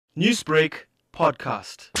Newsbreak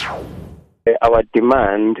podcast. Our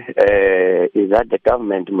demand is that the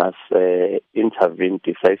government must intervene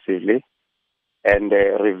decisively and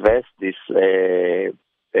reverse this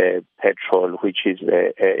petrol, which is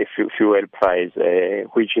fuel price,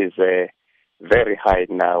 which is very high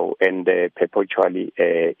now and perpetually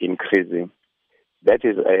increasing. That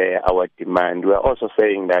is our demand. We are also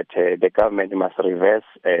saying that the government must reverse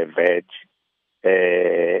VAT,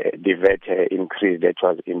 the VAT increase that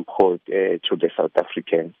was imposed to the South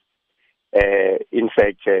Africans. In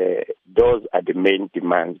fact, those are the main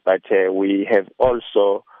demands, but we have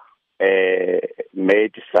also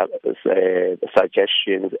made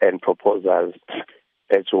suggestions and proposals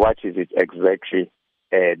as to what is it exactly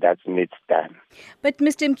that needs done. But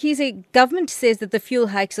Mr. Mkhize, government says that the fuel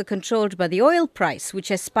hikes are controlled by the oil price, which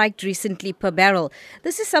has spiked recently per barrel.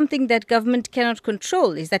 This is something that government cannot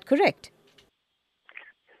control. Is that correct?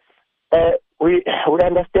 We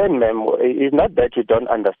understand, ma'am. It's not that we don't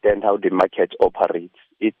understand how the market operates.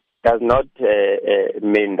 It does not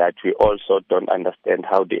mean that we also don't understand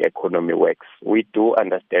how the economy works. We do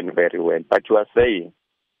understand very well. But you are saying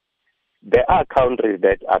there are countries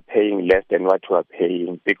that are paying less than what we are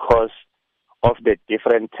paying because of the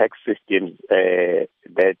different tax systems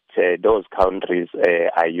that those countries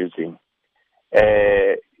are using.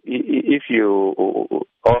 If you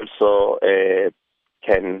also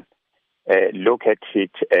can look at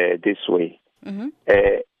it this way. Mm-hmm.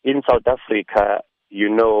 In South Africa,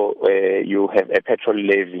 you have a petrol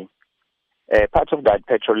levy. Part of that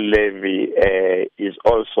petrol levy is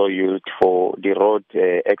also used for the road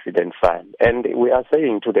accident fund. And we are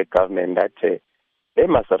saying to the government that they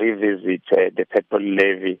must revisit the petrol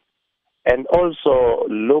levy and also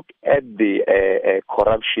look at the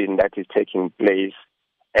corruption that is taking place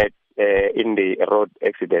in the road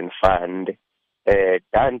accident fund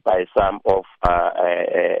done by some of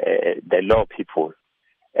the law people.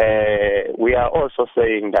 We are also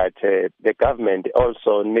saying that the government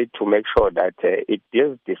also need to make sure that it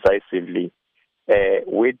deals decisively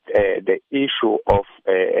with the issue of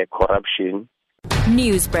corruption.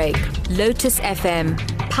 Newsbreak, Lotus FM,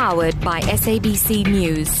 powered by SABC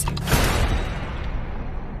News.